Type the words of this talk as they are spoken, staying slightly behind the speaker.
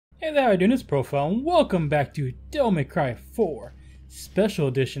Hey there, how you doing? It's Profile, and welcome back to Devil May Cry 4 Special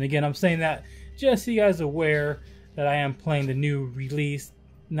Edition. Again, I'm saying that just so you guys are aware that I am playing the new release,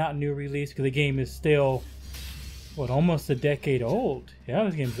 not new release, because the game is still, what, almost a decade old. Yeah,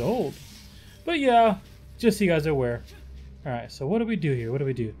 this game's old. But yeah, just so you guys are aware. Alright, so what do we do here? What do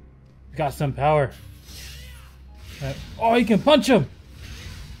we do? We got some power. Oh, you can punch him!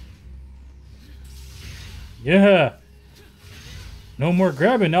 Yeah! No more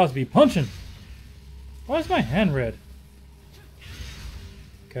grabbing, now it's be punching. Why is my hand red?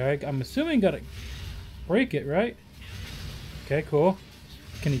 Okay, I'm assuming gotta break it, right? Okay, cool.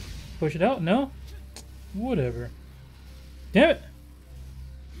 Can he push it out? No? Whatever. Damn it!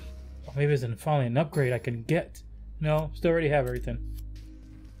 Oh, maybe it's finally an upgrade I can get. No, still already have everything.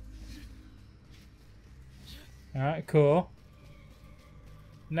 Alright, cool.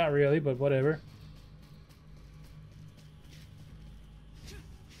 Not really, but whatever.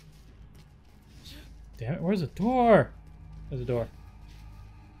 Damn it, where's the door? There's a door.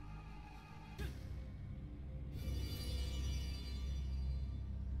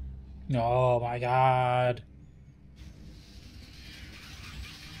 Oh my god.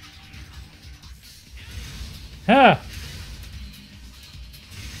 Ha!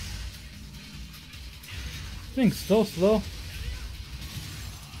 Thing's so slow.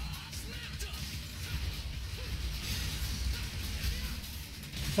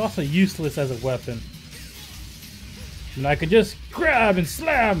 It's also useless as a weapon. And I could just grab and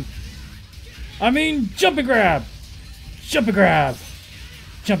slam. I mean, jump and grab. Jump and grab.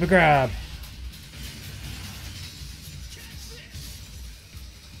 Jump and grab.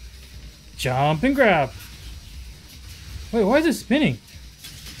 Jump and grab. Wait, why is it spinning?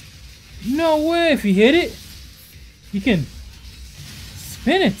 No way, if you hit it, you can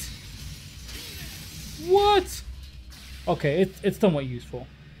spin it. What? Okay, it's somewhat useful.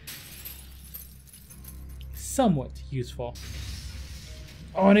 Somewhat useful.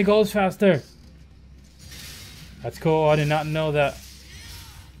 Oh, and it goes faster. That's cool. I did not know that.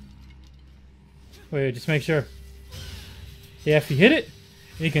 Wait, just make sure. Yeah, if you hit it,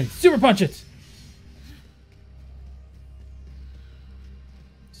 you can super punch it.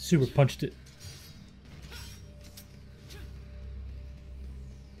 Super punched it.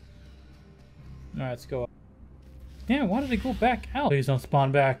 Alright, let's go up. Damn, why did it go back out? Please don't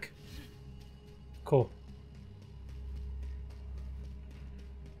spawn back. Cool.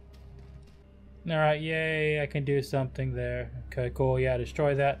 Alright, yay, I can do something there. Okay, cool, yeah,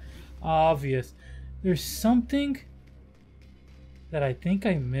 destroy that. Obvious. There's something that I think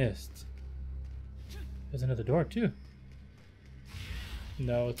I missed. There's another door, too.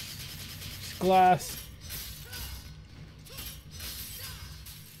 No, it's glass.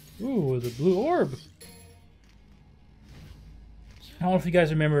 Ooh, the blue orb. I don't know if you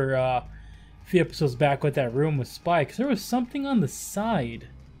guys remember a few episodes back with that room with spikes. There was something on the side.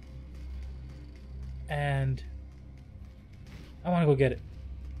 And I want to go get it.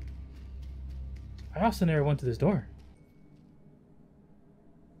 I also never went to this door.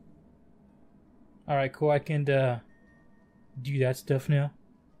 Alright, cool. I can do that stuff now.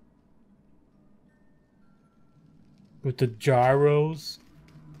 With the gyros.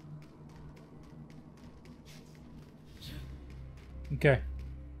 Okay.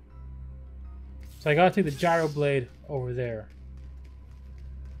 So I gotta take the gyro blade over there.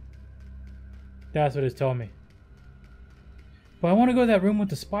 That's what it's telling me. But I want to go to that room with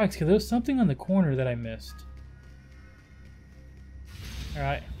the spikes because there was something on the corner that I missed.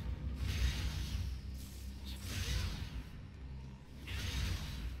 Alright.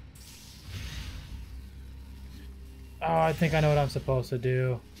 Oh, I think I know what I'm supposed to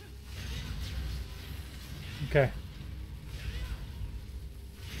do. Okay.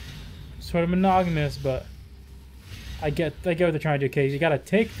 Sort of monogamous, but I get what they're trying to do. Okay, you gotta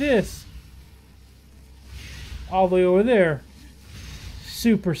take this all the way over there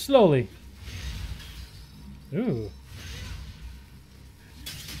super slowly. Ooh.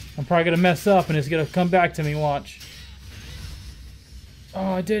 I'm probably gonna mess up and it's gonna come back to me, watch.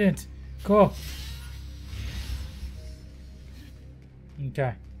 Oh, I didn't. Cool.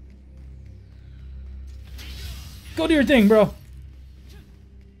 Okay. Go do your thing, bro.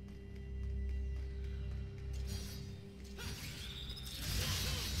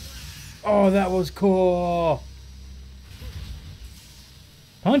 Oh, that was cool.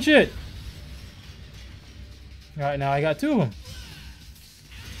 Punch it. Alright, now I got two of them.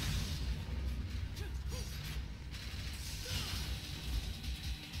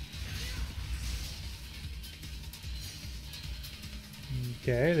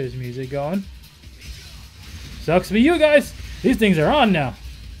 Okay, there's music going. Sucks to be you guys. These things are on now.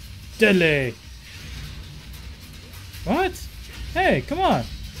 Deadly. What? Hey, come on.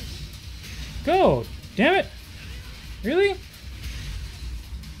 Go. Damn it. Really?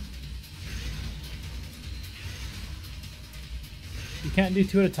 You can't do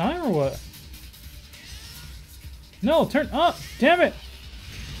 2 at a time or what? No, turn up. Damn it.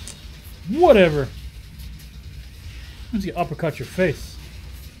 Whatever. I'm just gonna uppercut your face.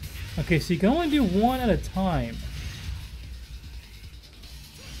 Okay, so you can only do 1 at a time.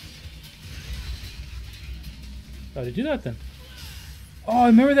 How to do that then? Oh,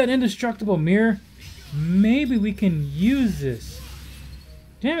 remember that indestructible mirror? Maybe we can use this.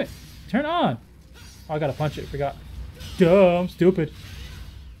 Damn it. Turn on. Oh, I gotta punch it. Forgot. Duh, I'm stupid.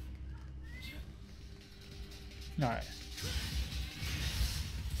 Alright.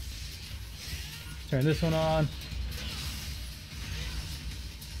 Turn this one on.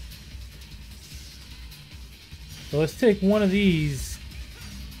 So let's take one of these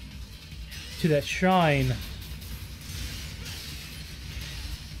to that shrine.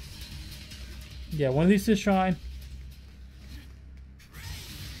 Yeah, one of these to the shrine.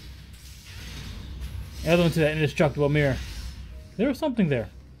 The other one to that indestructible mirror. There was something there.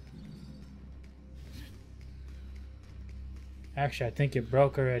 Actually, I think it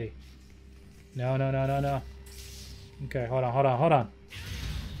broke already. No, no, no, no, no. Okay, hold on, hold on, hold on.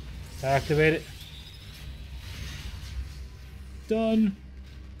 Activate it. Done.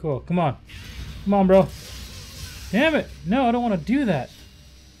 Cool, come on. Come on, bro. Damn it. No, I don't want to do that.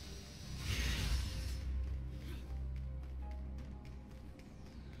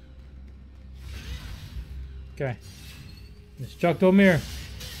 Okay. Indestructible mirror.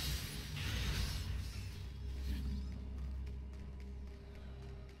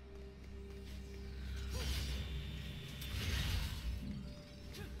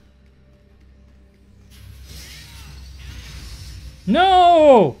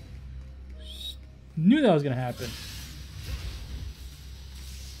 No! Knew that was gonna happen.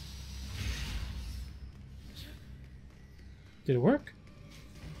 Did it work?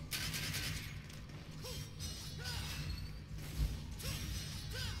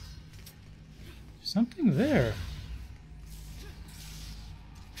 Something there.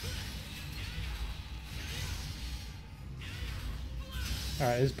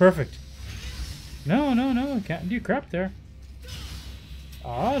 Alright, it's perfect. No, no, no, I can't do crap there.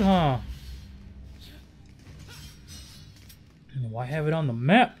 Odd, huh? Why have it on the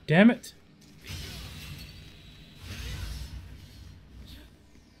map? Damn it!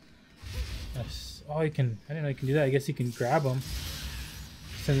 That's, oh, you can. I didn't know you can do that. I guess you can grab them.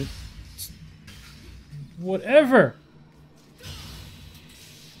 Send it. Whatever.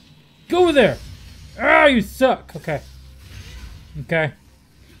 Go over there. Ah, you suck. Okay. Okay.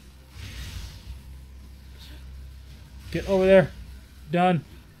 Get over there. Done.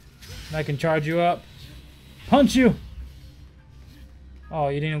 And I can charge you up. Punch you. Oh,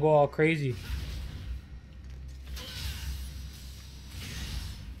 you didn't go all crazy.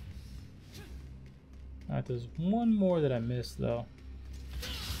 Alright, there's one more that I missed though.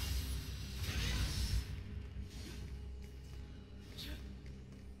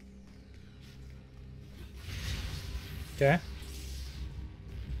 Okay.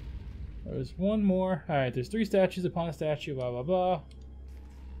 There's one more. Alright, there's 3 statues upon a statue, blah blah blah.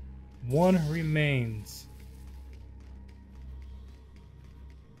 One remains.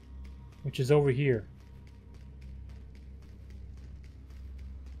 Which is over here.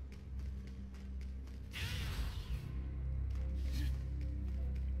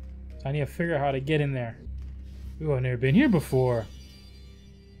 So I need to figure out how to get in there. Ooh, I've never been here before.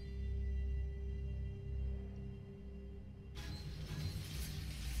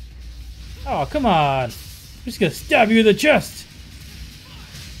 Oh, come on. I'm just gonna stab you in the chest.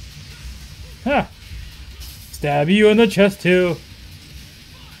 Ha! Stab you in the chest too.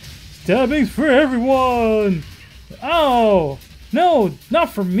 Stabbings for everyone. Oh! No,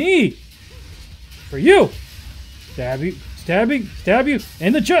 not for me. For you. Stab you, stab you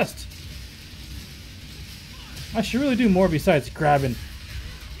in the chest. I should really do more besides grabbing.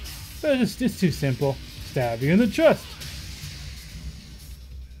 But it's too simple. Stab you in the chest.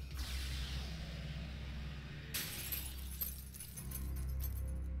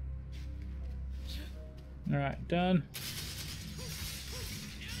 Alright, done.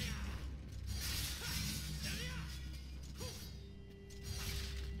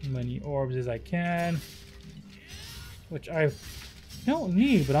 As many orbs as I can. Which I don't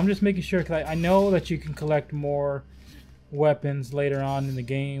need, but I'm just making sure because I know that you can collect more weapons later on in the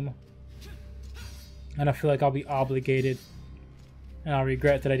game. And I feel like I'll be obligated. And I'll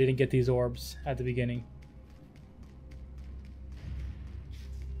regret that I didn't get these orbs at the beginning.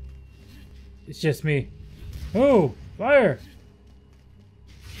 It's just me. Oh, fire!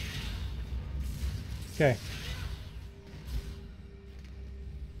 Okay.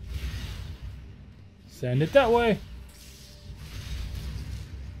 Send it that way.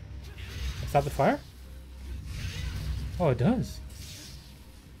 Stop the fire? Oh, it does.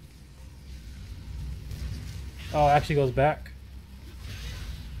 Oh, it actually goes back.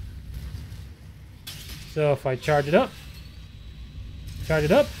 So if I charge it up. Charge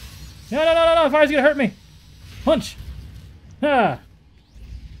it up. No, no, no, no, no, fire's gonna hurt me. Punch. Ha.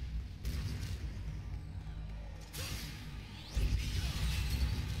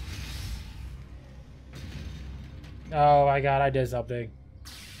 Oh my god, I did something.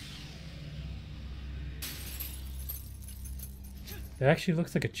 It actually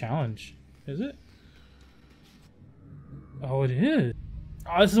looks like a challenge. Is it? Oh, it is.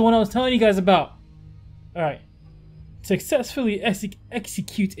 Oh, this is the one I was telling you guys about. Alright. Successfully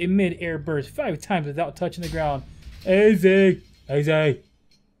execute a mid-air burst 5 times without touching the ground. Easy. Easy.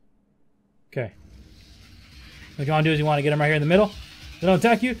 Okay. What you want to do is you want to get them right here in the middle. They don't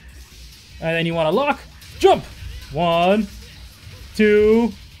attack you. And then you want to lock. Jump. 1,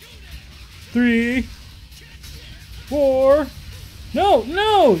 2, 3, 4. No,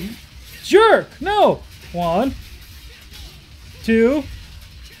 no. Jerk. No. 1, 2,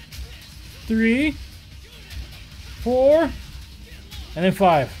 3, 4, and then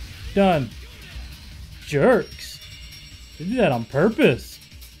 5. Done. Jerks. They did that on purpose.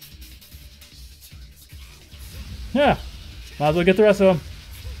 Yeah. Might as well get the rest of them.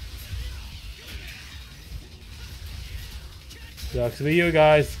 Sucks to be you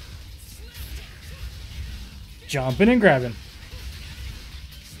guys. Jumping and grabbing.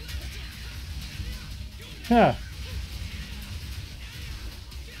 Yeah.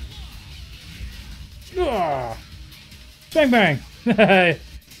 Ah. Bang bang. Alright,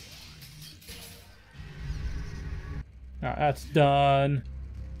 that's done.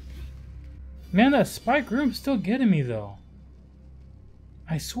 Man, that spike room's still getting me though.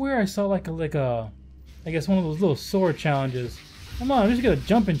 I swear I saw like a I guess one of those little sword challenges. Come on, I'm just gonna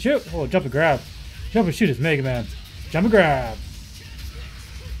jump and shoot. Oh, jump and grab. Jump and shoot is Mega Man. Jump and grab.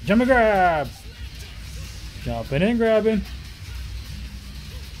 Jump and grab. Jumping and grabbing.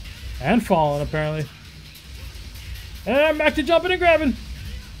 And falling apparently. And I'm back to jumping and grabbing.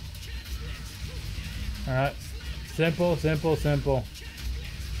 Alright. Simple, simple, simple.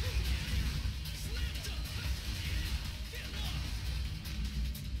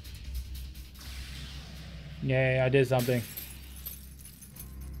 Yay, I did something.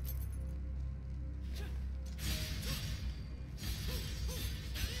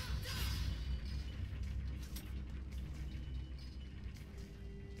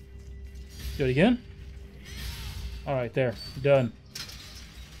 Do it again. Alright, there. Done.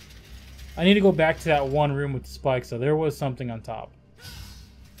 I need to go back to that one room with the spikes, so there was something on top.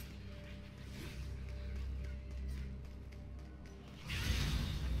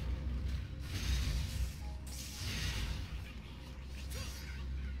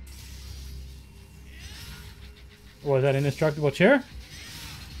 Was that an indestructible chair?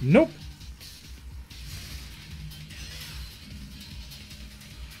 Nope.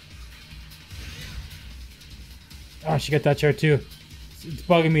 Oh, I should get that chair too. It's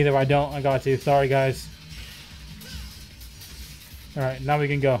bugging me that I don't. I got to. Sorry, guys. Alright, now we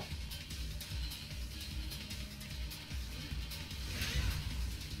can go.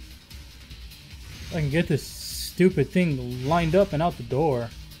 I can get this stupid thing lined up and out the door.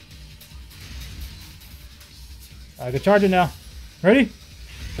 I can charge it now. Ready?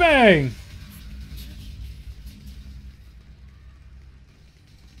 Bang!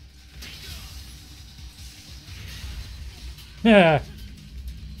 Yeah.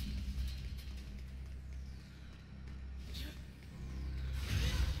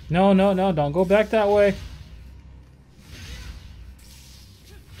 No, no, no, don't go back that way.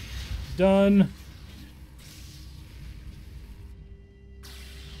 Done.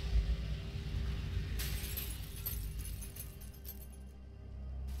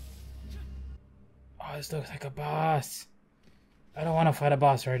 Oh, this looks like a boss. I don't want to fight a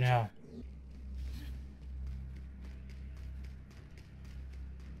boss right now.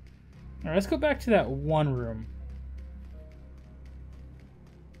 Alright, let's go back to that one room.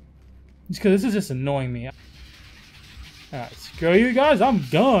 Just because this is just annoying me. Alright, screw you guys, I'm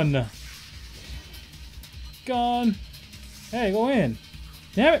gone. Gone. Hey, go in.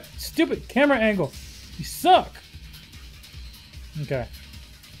 Damn it, stupid camera angle. You suck. Okay.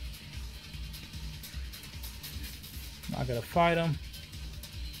 Not gonna fight him.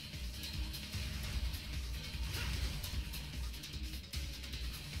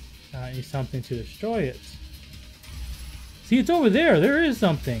 I need something to destroy it. See, it's over there. There is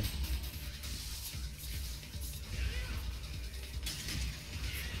something.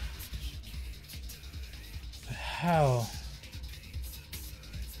 How?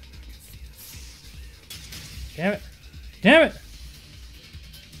 Damn it. Damn it!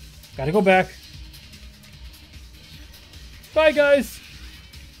 Gotta go back. Bye, guys!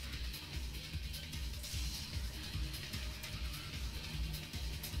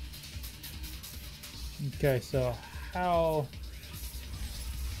 Okay, so how...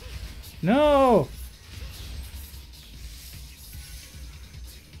 No!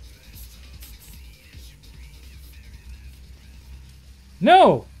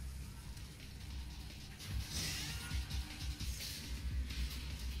 No!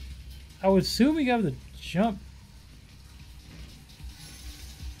 I would assume we got to jump.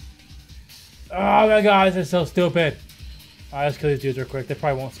 Oh my god, this is so stupid. Alright, let's kill these dudes real quick. They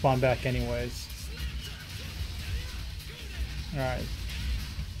probably won't spawn back anyways. Alright.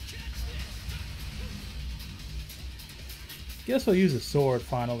 Guess we'll use a sword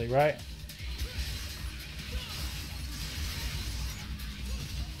finally, right?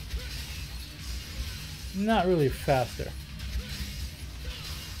 Not really faster.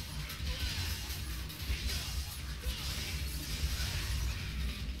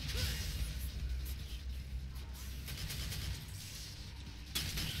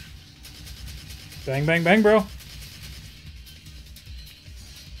 Bang, bang, bang, bro.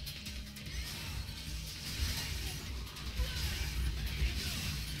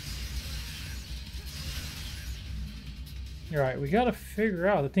 Alright, we gotta figure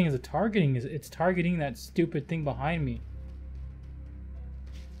out. The thing is, it's targeting that stupid thing behind me.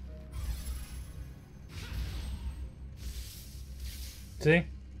 See?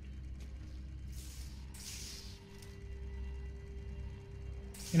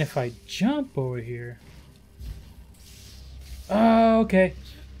 And if I jump over here... Oh, okay.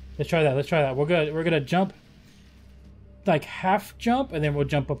 Let's try that, let's try that. We're gonna jump, like half jump, and then we'll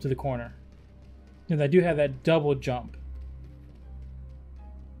jump up to the corner. Because I do have that double jump.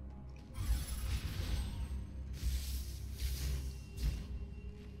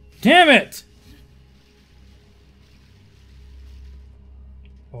 Damn it!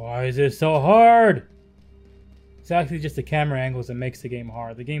 Why is this so hard? It's actually just the camera angles that makes the game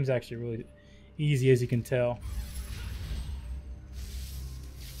hard. The game's actually really easy, as you can tell.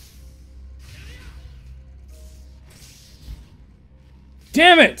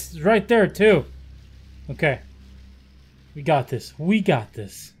 Damn it! It's right there too. Okay. We got this. We got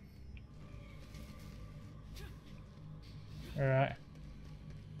this. Alright.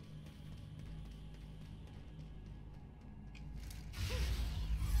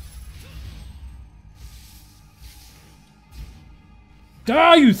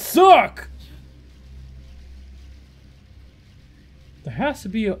 Ah, you suck! There has to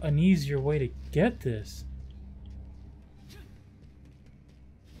be an easier way to get this.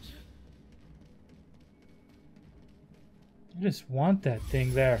 I just want that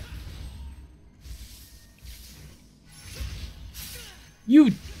thing there.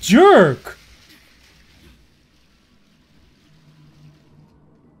 You jerk!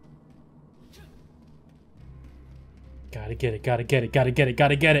 Gotta get it, gotta get it, gotta get it,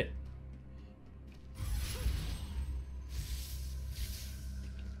 gotta get it.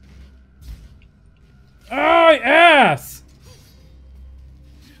 Oh, ass!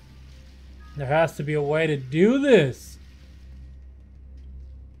 There has to be a way to do this.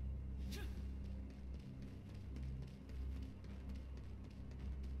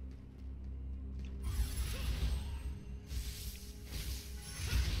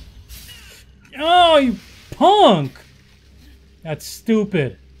 Oh, you punk! That's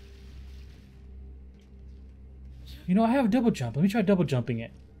stupid. You know, I have a double jump. Let me try double jumping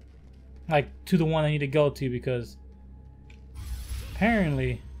it. Like, to the one I need to go to, because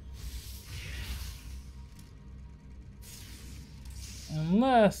apparently...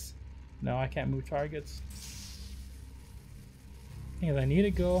 Unless... No, I can't move targets. Thing is, I need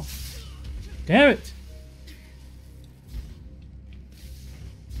to go... Damn it!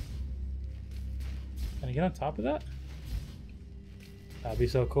 Can I get on top of that? That'd be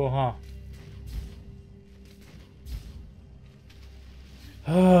so cool, huh?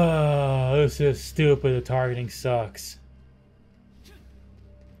 Oh, this is stupid. The targeting sucks.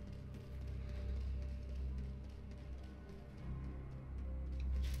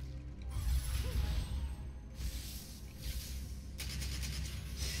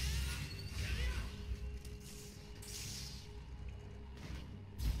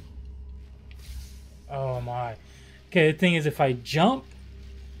 Oh my. Okay, the thing is, if I jump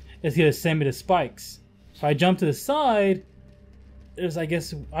it's gonna send me to spikes. If I jump to the side, there's, I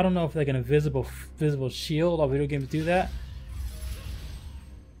guess, I don't know if like an invisible shield. All video games do that.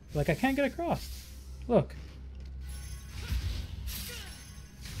 Like I can't get across. Look.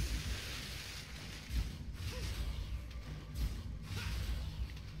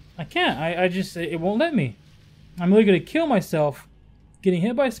 I can't. I just, it won't let me. I'm really gonna kill myself getting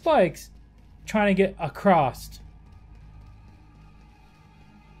hit by spikes trying to get across.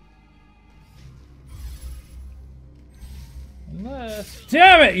 Unless...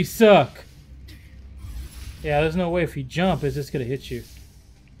 Damn it, you suck! Yeah, there's no way if you jump, it's just gonna hit you.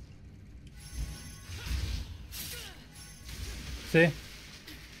 See?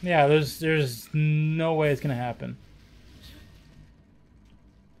 Yeah, there's no way it's gonna happen.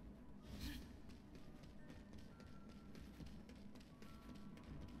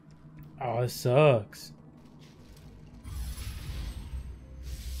 Oh, this sucks.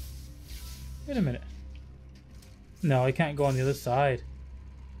 Wait a minute. No, I can't go on the other side.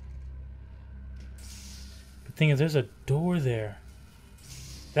 The thing is, there's a door there.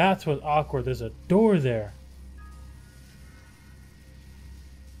 That's what's awkward. There's a door there.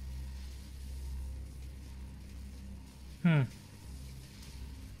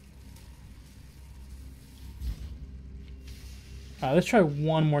 Alright, let's try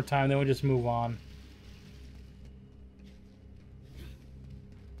one more time, then we'll just move on.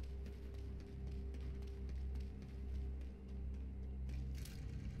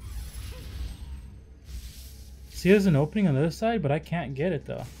 See, there's an opening on the other side, but I can't get it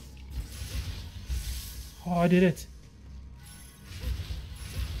though. Oh, I did it.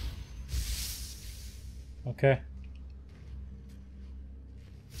 Okay.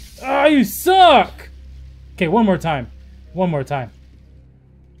 Ah, you suck! Okay, one more time. One more time.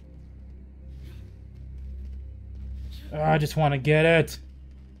 Oh, I just want to get it.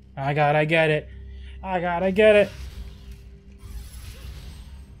 I gotta get it. I gotta get it.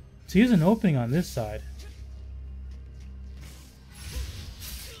 So here's an opening on this side.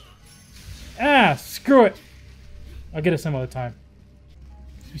 Ah, screw it. I'll get it some other time.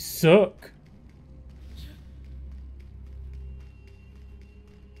 You suck.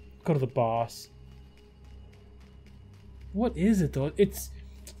 Go to the boss. What is it though? It's,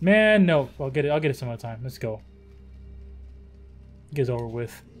 man, no. I'll get it some other time. Let's go. Get it over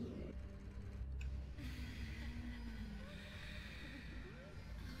with.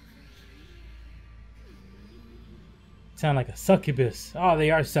 Sound like a succubus. Oh,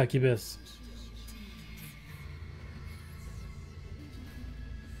 they are succubus.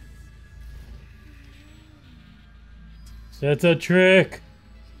 That's a trick.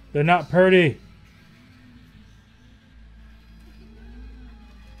 They're not pretty.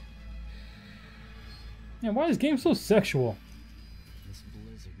 Yeah, why is this game so sexual? This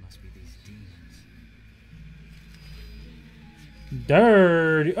blizzard must be these demons.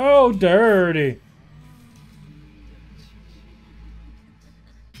 Dirty. Oh, dirty.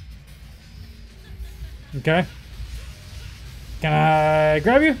 Okay. Can I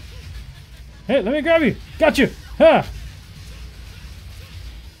grab you? Hey, let me grab you. Got you. Ha!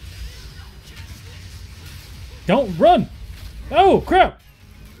 Don't run. Oh, crap.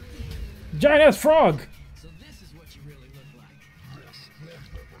 Giant ass frog. So this is what you really look like.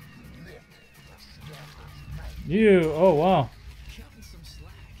 You. Oh, wow. Cut me some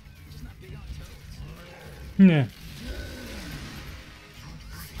slack. Just not big on toads. Yeah.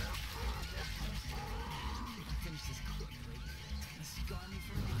 Finish this quickly. Scar me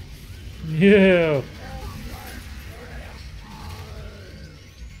for life. Yeah.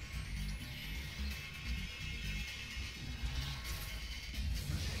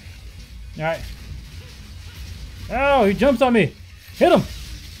 Alright. Oh, he jumps on me. Hit him.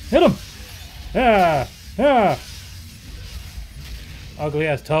 Hit him. Yeah. Yeah. Ugly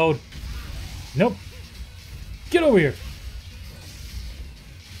ass toad. Nope. Get over here.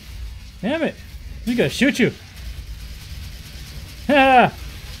 Damn it. He's gonna shoot you. Ha.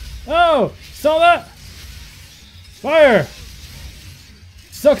 Oh, saw that? Fire.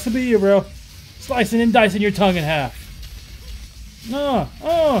 Sucks to be you, bro. Slicing and dicing your tongue in half.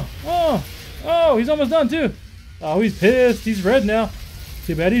 Oh, he's almost done too. Oh, he's pissed. He's red now.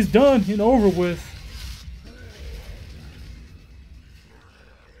 Too bad he's done and over with.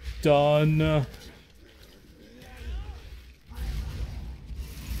 Done.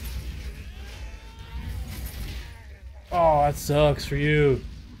 Oh, that sucks for you.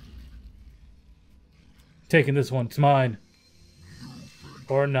 Taking this one. It's mine.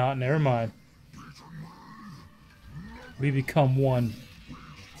 Or not. Never mind. We become one.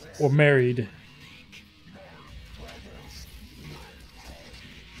 Or married.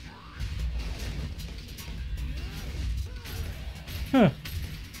 Huh.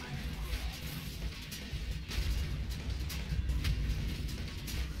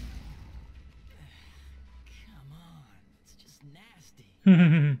 Come on, it's just nasty. That's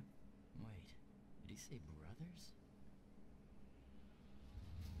Wait, did he say brothers?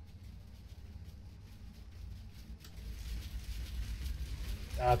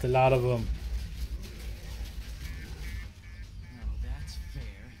 a lot of them. No, that's fair.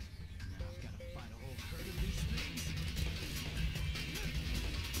 Now I've got to fight a whole herd of these things.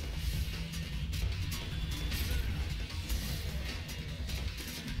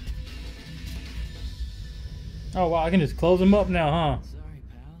 Oh wow, I can just close them up now, huh? Sorry,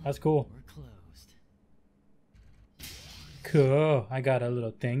 pal. That's cool. We're closed. Cool. I got a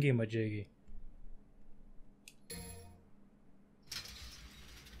little thingy majiggy.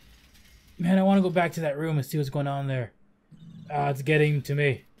 Man, I want to go back to that room and see what's going on there. Ah, it's getting to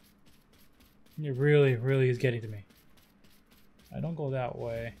me. It really, really is getting to me. I don't go that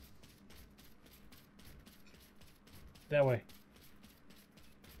way. That way.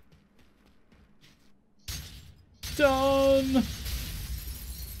 Done!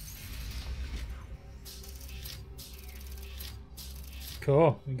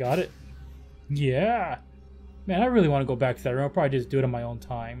 Cool, we got it. Yeah! Man, I really want to go back to that room. I'll probably just do it on my own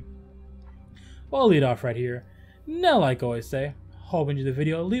time. Well, I'll lead off right here. Now, like I always say, hope you enjoyed the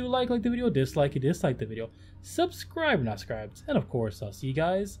video. Leave a like the video, dislike the video. Subscribe, not subscribed. And of course, I'll see you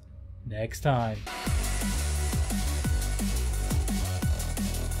guys next time.